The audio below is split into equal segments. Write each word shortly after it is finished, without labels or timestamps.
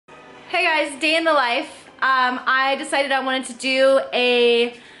Hey guys, day in the life. I decided I wanted to do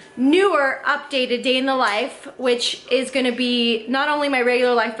a newer, updated day in the life, which is gonna be not only my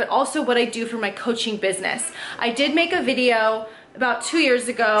regular life, but also what I do for my coaching business. I did make a video about 2 years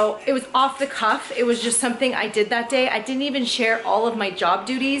ago. It was off the cuff. It was just something I did that day. I didn't even share all of my job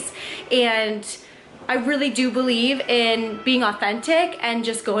duties, and I really do believe in being authentic and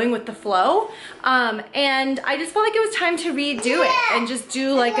just going with the flow. And I just felt like it was time to redo it and just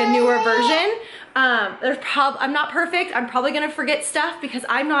do like a newer version. I'm not perfect. I'm probably gonna forget stuff because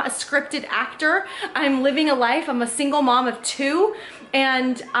I'm not a scripted actor. I'm living a life. I'm a single mom of 2.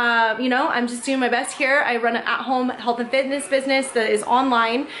 And you know, I'm just doing my best here. I run an at-home health and fitness business that is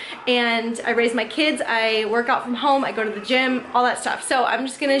online, and I raise my kids. I work out from home. I go to the gym, all that stuff. So I'm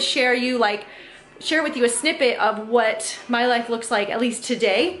just gonna share with you a snippet of what my life looks like, at least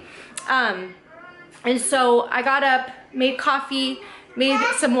today. And so I got up, made coffee, made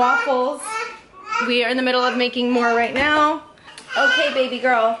some waffles. We are in the middle of making more right now. Okay, baby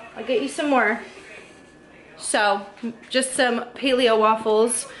girl, I'll get you some more. So just some paleo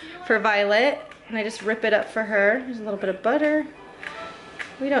waffles for Violet, and I just rip it up for her. There's a little bit of butter.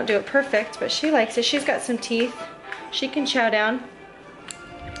 We don't do it perfect, but she likes it. She's got some teeth. She can chow down.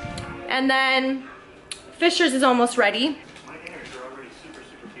 And then Fisher's is almost ready.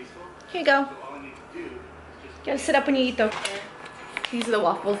 Here you go. You gotta sit up when you eat though. These are the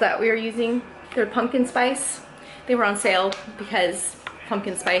waffles that we are using. They're pumpkin spice. They were on sale because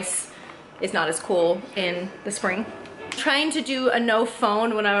pumpkin spice is not as cool in the spring. Trying to do a no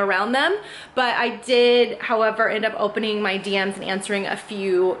phone when I'm around them, but I did, however, end up opening my DMs and answering a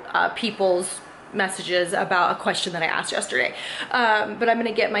few people's messages about a question that I asked yesterday. But I'm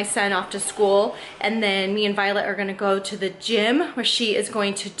gonna get my son off to school, and then me and Violet are gonna go to the gym where she is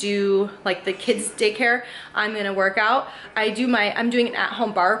going to do like the kids daycare. I'm gonna work out. I'm doing an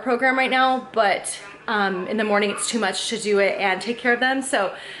at-home bar program right now, but in the morning it's too much to do it and take care of them,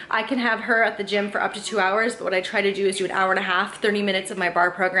 so I can have her at the gym for up to 2 hours, but what I try to do is do an hour and a half, 30 minutes of my bar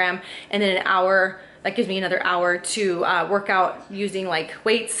program, and then an hour. That gives me another hour to work out using like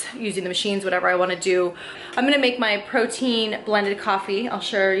weights, using the machines, whatever I want to do. I'm gonna make my protein blended coffee. I'll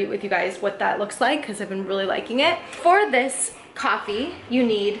share with you guys what that looks like because I've been really liking it. For this coffee, you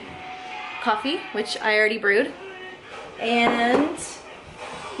need coffee, which I already brewed, and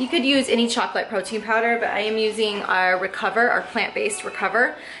you could use any chocolate protein powder, but I am using our Recover, our plant-based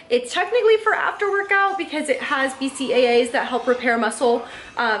Recover. It's technically for after workout because it has BCAAs that help repair muscle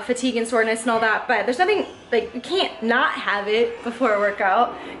fatigue and soreness and all that, but there's nothing, like, you can't not have it before a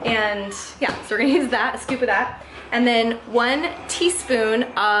workout. And yeah, so we're gonna use that, a scoop of that. And then 1 teaspoon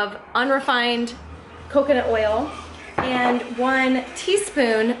of unrefined coconut oil and 1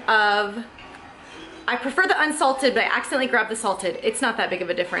 teaspoon of, I prefer the unsalted, but I accidentally grabbed the salted. It's not that big of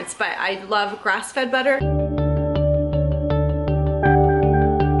a difference, but I love grass-fed butter.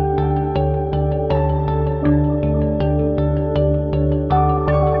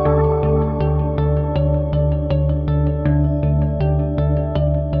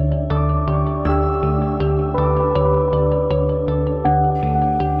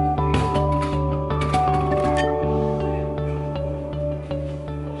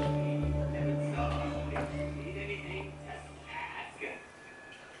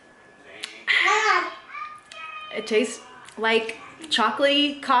 It tastes like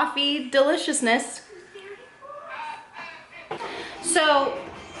chocolatey coffee deliciousness. So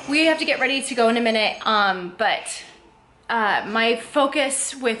we have to get ready to go in a minute, but my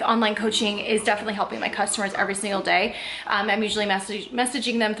focus with online coaching is definitely helping my customers every single day. I'm usually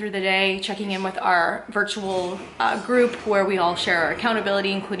messaging them through the day, checking in with our virtual group where we all share our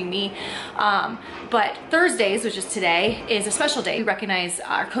accountability, including me. But Thursdays, which is today, is a special day. We recognize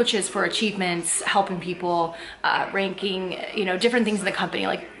our coaches for achievements, helping people, ranking, you know, different things in the company,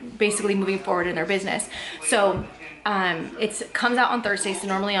 like basically moving forward in their business. So it comes out on Thursday, so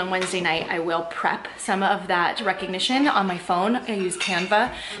normally on Wednesday night I will prep some of that recognition on my phone. I use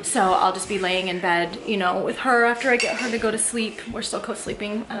Canva, so I'll just be laying in bed, you know, with her after I get her to go to sleep. We're still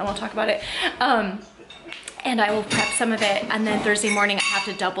co-sleeping, I don't want to talk about it. And I will prep some of it, and then Thursday morning I have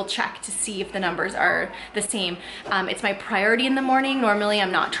to double check to see if the numbers are the same. It's my priority in the morning. Normally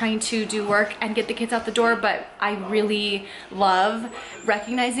I'm not trying to do work and get the kids out the door, but I really love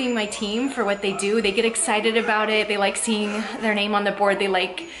recognizing my team for what they do. They get excited about it. They like seeing their name on the board. They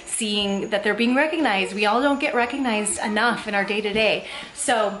like seeing that they're being recognized. We all don't get recognized enough in our day-to-day.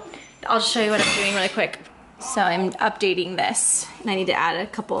 So I'll just show you what I'm doing really quick. So I'm updating this, and I need to add a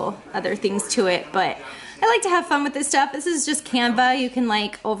couple other things to it, but I like to have fun with this stuff. This is just Canva. You can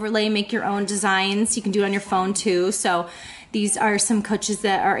like overlay, make your own designs. You can do it on your phone too. So These are some coaches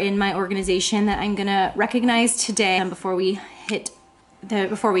that are in my organization that I'm gonna recognize today before we get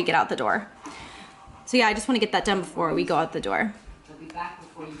out the door. So yeah, I just want to get that done before we go out the door. I'll be back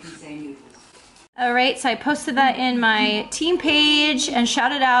before you can say noodles. All right, so I posted that in my team page and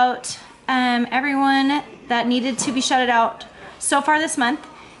shouted out everyone that needed to be shouted out so far this month.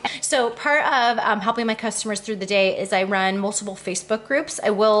 So part of helping my customers through the day is I run multiple Facebook groups.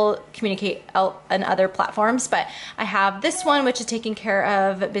 I will communicate out on other platforms, but I have this one, which is taking care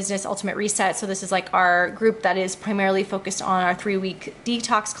of Business Ultimate Reset. So this is like our group that is primarily focused on our 3-week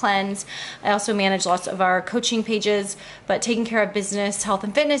detox cleanse. I also manage lots of our coaching pages, but taking care of business, health,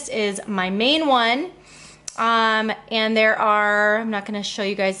 and fitness is my main one. And there are, I'm not going to show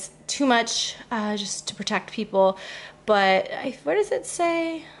you guys too much just to protect people, but where does it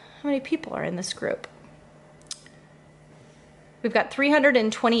say how many people are in this group? We've got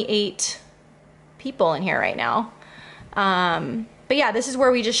 328 people in here right now. But yeah, this is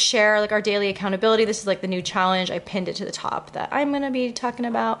where we just share like our daily accountability. This is like the new challenge. I pinned it to the top that I'm gonna be talking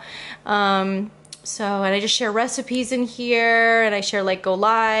about. And I just share recipes in here, and I share like go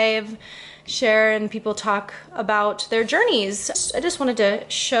live, share, and people talk about their journeys. I just wanted to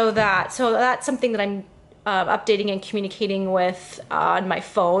show that. So that's something that I'm updating and communicating with on my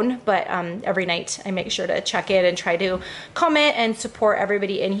phone, but every night I make sure to check in and try to comment and support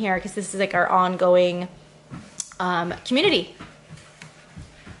everybody in here, because this is like our ongoing community.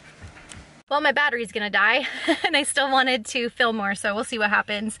 Well, my battery's gonna die and I still wanted to film more, so we'll see what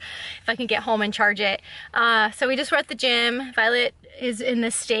happens if I can get home and charge it. So we just were at the gym. Violet is in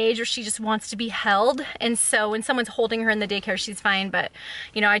this stage where she just wants to be held, and so when someone's holding her in the daycare, she's fine, but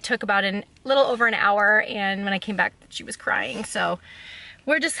you know, I took about a little over an hour, and when I came back she was crying, so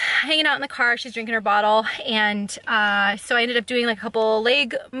we're just hanging out in the car. She's drinking her bottle, and so I ended up doing like a couple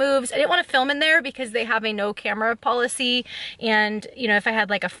leg moves. I didn't want to film in there because they have a no camera policy, and you know, if I had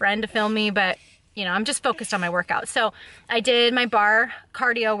like a friend to film me, but you know, I'm just focused on my workout. So I did my bar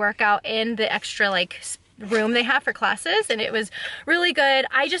cardio workout in the extra like room they have for classes, and it was really good.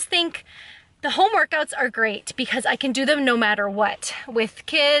 I just think the home workouts are great because I can do them no matter what, with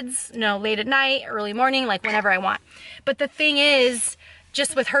kids, you know, late at night, early morning, like whenever I want. But the thing is,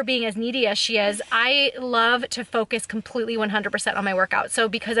 just with her being as needy as she is, I love to focus completely 100% on my workout. So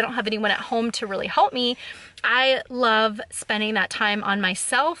because I don't have anyone at home to really help me, I love spending that time on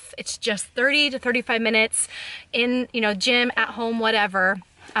myself. It's just 30 to 35 minutes in, you know, gym, at home, whatever.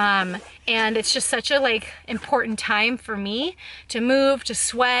 And it's just such a like important time for me to move, to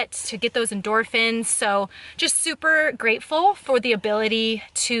sweat, to get those endorphins. So just super grateful for the ability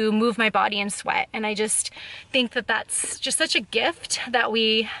to move my body and sweat. And I just think that that's just such a gift that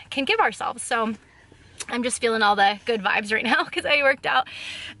we can give ourselves. So I'm just feeling all the good vibes right now because I worked out.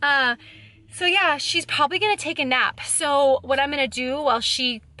 So yeah, she's probably gonna take a nap. So what I'm gonna do while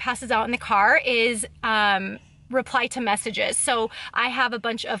she passes out in the car is reply to messages. So I have a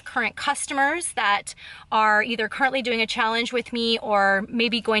bunch of current customers that are either currently doing a challenge with me or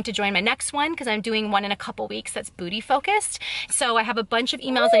maybe going to join my next one, because I'm doing one in a couple weeks that's booty focused. So I have a bunch of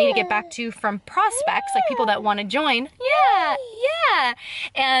emails I need to get back to from prospects, like people that want to join. Yeah.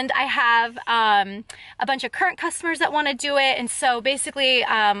 And I have a bunch of current customers that want to do it. And so basically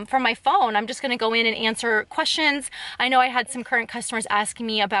from my phone, I'm just going to go in and answer questions. I know I had some current customers asking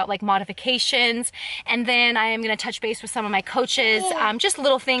me about like modifications, and then I am going to touch base with some of my coaches, just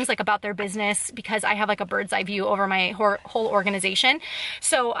little things like about their business, because I have like a bird's eye view over my whole organization.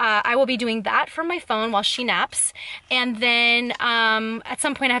 So I will be doing that from my phone while she naps. And then at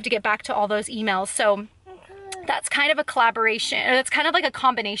some point I have to get back to all those emails. So that's kind of a collaboration, or that's kind of like a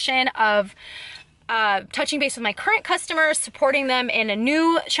combination of touching base with my current customers, supporting them in a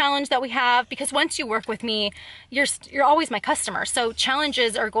new challenge that we have, because once you work with me, you're always my customer. So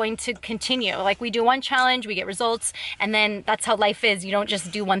challenges are going to continue. Like we do one challenge, we get results, and then that's how life is. You don't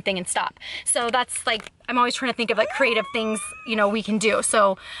just do one thing and stop. So that's like, I'm always trying to think of like creative things, you know, we can do.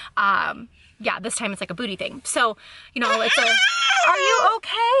 So yeah, this time it's like a booty thing. So, you know, it's a, are you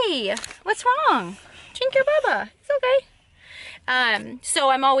okay? What's wrong? Drink your bubba, it's okay. So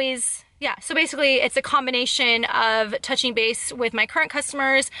I'm always, yeah, so basically it's a combination of touching base with my current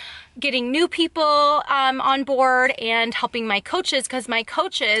customers, getting new people on board, and helping my coaches, because my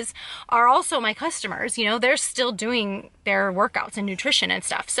coaches are also my customers. You know, they're still doing their workouts and nutrition and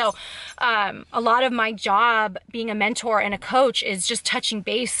stuff. So a lot of my job being a mentor and a coach is just touching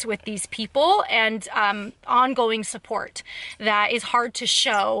base with these people and ongoing support that is hard to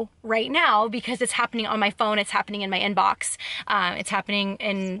show right now because it's happening on my phone, it's happening in my inbox, it's happening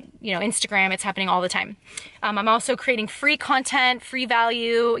in, you know, Instagram, it's happening all the time. I'm also creating free content, free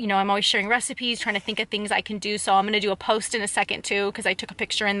value. You know, I'm always sharing recipes, trying to think of things I can do. So I'm going to do a post in a second too, because I took a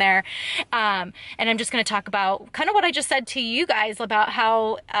picture in there. And I'm just going to talk about kind of what I just said to you guys about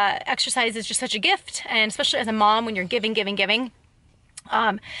how exercise is just such a gift, and especially as a mom, when you're giving.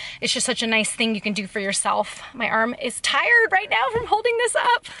 It's just such a nice thing you can do for yourself. My arm is tired right now from holding this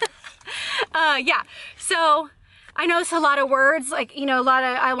up. Yeah, so I know it's a lot of words, like, you know,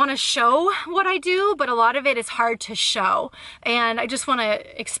 I want to show what I do, but a lot of it is hard to show. And I just want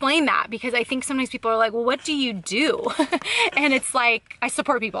to explain that, because I think sometimes people are like, well, what do you do? And it's like, I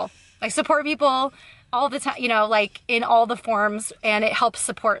support people. I support people all the time, you know, like in all the forms, and it helps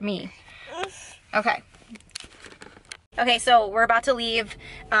support me. Okay. Okay, so we're about to leave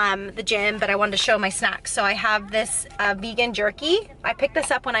the gym, but I wanted to show my snacks. So I have this vegan jerky. I picked this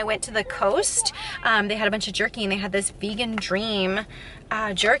up when I went to the coast. They had a bunch of jerky, and they had this Vegan Dream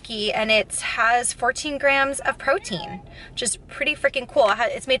jerky, and it has 14 grams of protein, which is pretty freaking cool.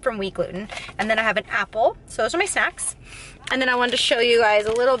 It's made from wheat gluten. And then I have an apple. So those are my snacks. And then I wanted to show you guys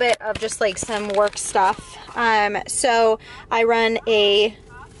a little bit of just like some work stuff. So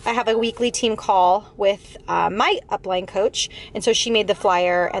I have a weekly team call with my upline coach, and so she made the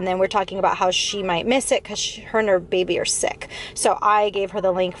flyer, and then we're talking about how she might miss it because her and her baby are sick. So I gave her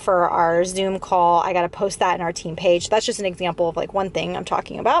the link for our Zoom call. I got to post that in our team page. That's just an example of like one thing I'm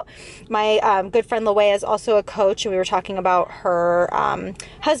talking about. My good friend Lawea is also a coach, and we were talking about her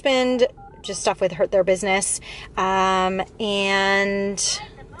husband, just stuff with their business, and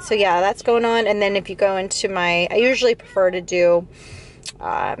so yeah, that's going on. And then if you go into I usually prefer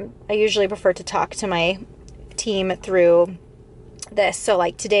to talk to my team through this. So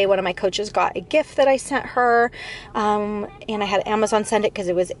like today, one of my coaches got a gift that I sent her, and I had Amazon send it because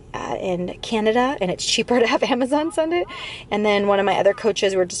it was in Canada, and it's cheaper to have Amazon send it. And then one of my other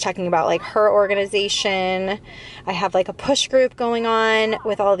coaches, we're just talking about like her organization. I have like a push group going on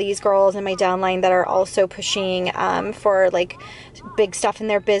with all these girls in my downline that are also pushing for like big stuff in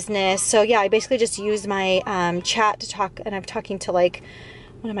their business. So yeah, I basically just use my chat to talk, and I'm talking to like,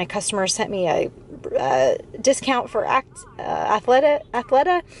 one of my customers sent me a discount for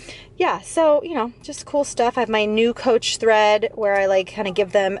Athleta. Yeah, so, you know, just cool stuff. I have my new coach thread where I like kind of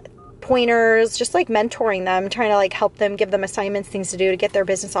give them pointers, just like mentoring them, trying to like help them, give them assignments, things to do to get their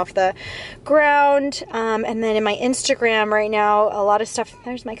business off the ground. And then in my Instagram right now, a lot of stuff,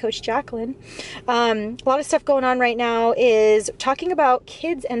 there's my coach Jacqueline. A lot of stuff going on right now is talking about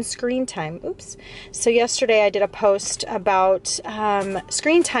kids and screen time. Oops. So yesterday I did a post about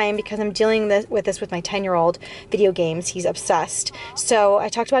screen time because I'm dealing with this with my 10-year-old video games. He's obsessed. So I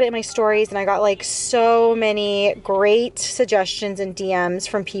talked about it in my stories, and I got like so many great suggestions and DMs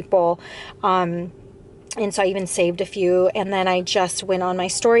from people. And so I even saved a few, and then I just went on my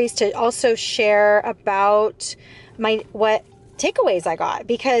stories to also share about what takeaways I got,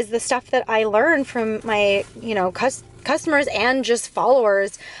 because the stuff that I learned from my, you know, customers and just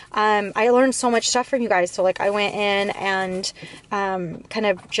followers, I learned so much stuff from you guys. So like I went in and kind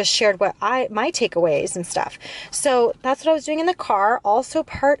of just shared my takeaways and stuff. So that's what I was doing in the car, also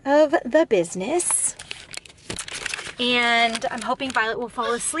part of the business. And I'm hoping Violet will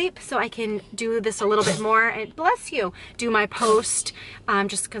fall asleep so I can do this a little bit more, and bless you, do my post,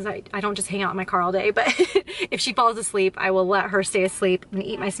 just because I don't just hang out in my car all day. But if she falls asleep, I will let her stay asleep and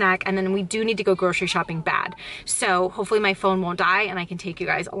eat my snack, and then we do need to go grocery shopping bad. So hopefully my phone won't die, and I can take you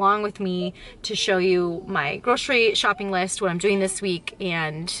guys along with me to show you my grocery shopping list, what I'm doing this week,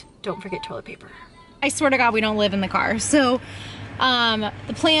 and don't forget toilet paper. I swear to God, we don't live in the car. So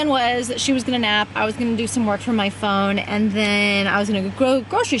the plan was that she was gonna nap, I was gonna do some work from my phone, and then I was gonna go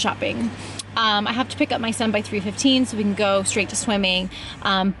grocery shopping. I have to pick up my son by 3:15 so we can go straight to swimming.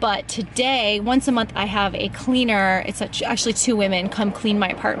 But today, once a month, I have a cleaner. It's actually 2 women come clean my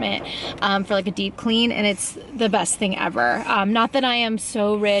apartment for like a deep clean, and it's the best thing ever. Not that I am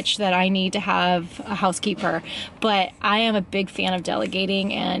so rich that I need to have a housekeeper, but I am a big fan of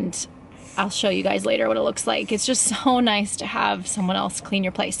delegating, and I'll show you guys later what it looks like. It's just so nice to have someone else clean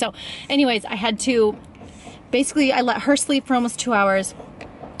your place. So anyways, I let her sleep for almost 2 hours,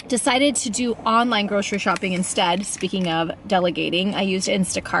 decided to do online grocery shopping instead. Speaking of delegating, I used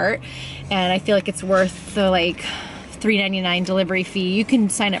Instacart, and I feel like it's worth the like $3.99 delivery fee. You can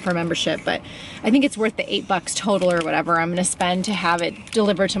sign up for a membership, but I think it's worth the $8 total or whatever I'm gonna spend to have it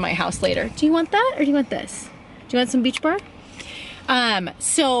delivered to my house later. Do you want that, or do you want this? Do you want some Beach Bar?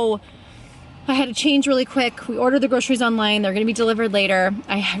 So I had to change really quick. We ordered the groceries online. They're gonna be delivered later.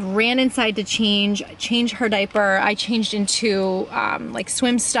 I ran inside to change her diaper. I changed into like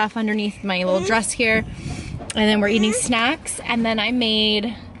swim stuff underneath my little dress here. And then we're eating snacks. And then I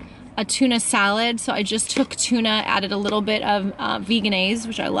made a tuna salad. So I just took tuna, added a little bit of veganese,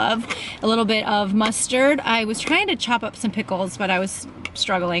 which I love, a little bit of mustard. I was trying to chop up some pickles, but I was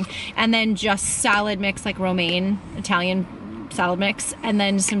struggling. And then just salad mix, like romaine, Italian salad mix, and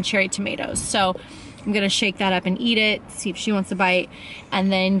then some cherry tomatoes. So I'm gonna shake that up and eat it, see if she wants a bite,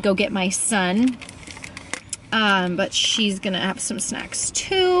 and then go get my son. But she's gonna have some snacks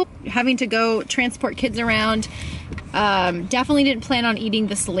too. Having to go transport kids around. Definitely didn't plan on eating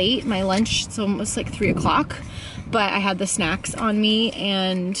this late. My lunch, it's almost like 3 o'clock, but I had the snacks on me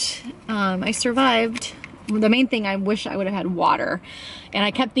and I survived. The main thing, I wish I would have had water. And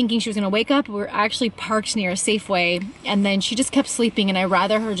I kept thinking she was gonna wake up. We're actually parked near a Safeway, and then she just kept sleeping, and I'd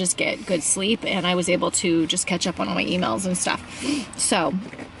rather her just get good sleep, and I was able to just catch up on all my emails and stuff. So,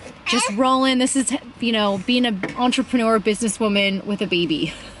 just rolling. This is, you know, being an entrepreneur, businesswoman with a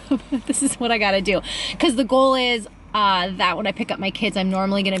baby. This is what I gotta do. Because the goal is that when I pick up my kids, I'm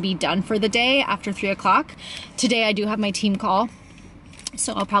normally gonna be done for the day after 3 o'clock. Today I do have my team call,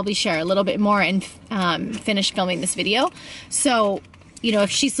 so I'll probably share a little bit more and finish filming this video. So, you know,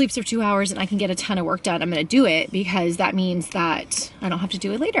 if she sleeps for 2 hours and I can get a ton of work done, I'm gonna do it, because that means that I don't have to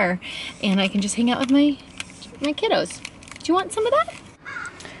do it later and I can just hang out with my kiddos. Do you want some of that?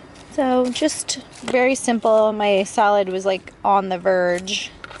 So just very simple. My salad was like on the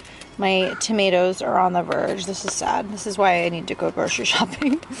verge. My tomatoes are on the verge. This is sad. This is why I need to go grocery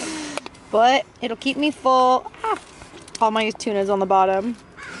shopping. But it'll keep me full. All my tuna's on the bottom.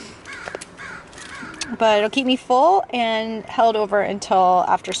 But it'll keep me full and held over until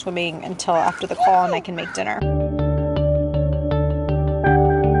after swimming, until after the call, and I can make dinner.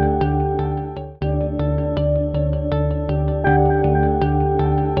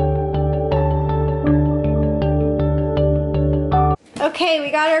 Okay,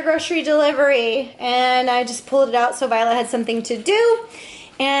 we got our grocery delivery, and I just pulled it out so Violet had something to do.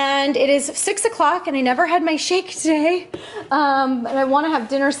 And it is 6 o'clock, and I never had my shake today. And I want to have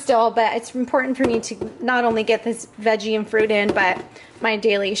dinner still, but it's important for me to not only get this veggie and fruit in, but my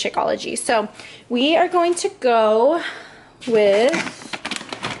daily Shakeology. So we are going to go with,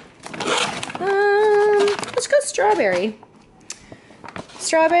 let's go strawberry.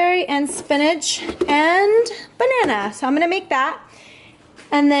 Strawberry and spinach and banana. So I'm gonna make that.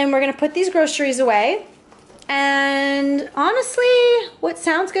 And then we're gonna put these groceries away. And honestly, what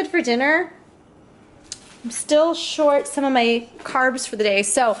sounds good for dinner, I'm still short some of my carbs for the day,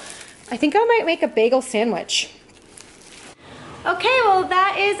 so I think I might make a bagel sandwich. Okay, well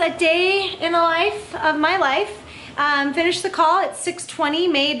that is a day in the life of my life. Finished the call at 6:20,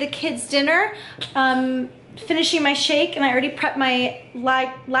 made the kids dinner, finishing my shake, and I already prepped my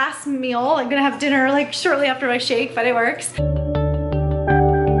last meal. I'm gonna have dinner like shortly after my shake, but it works.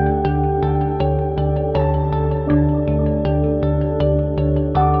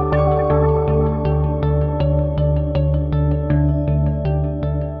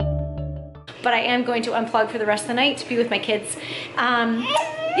 But I am going to unplug for the rest of the night to be with my kids.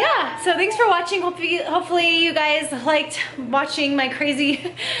 Yeah, so thanks for watching. Hopefully you guys liked watching my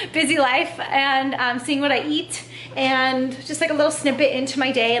crazy busy life and seeing what I eat, and just like a little snippet into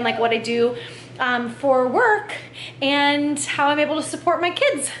my day and like what I do for work and how I'm able to support my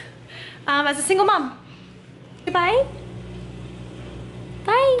kids as a single mom. Goodbye.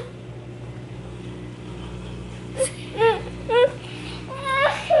 Bye.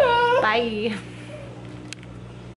 Bye.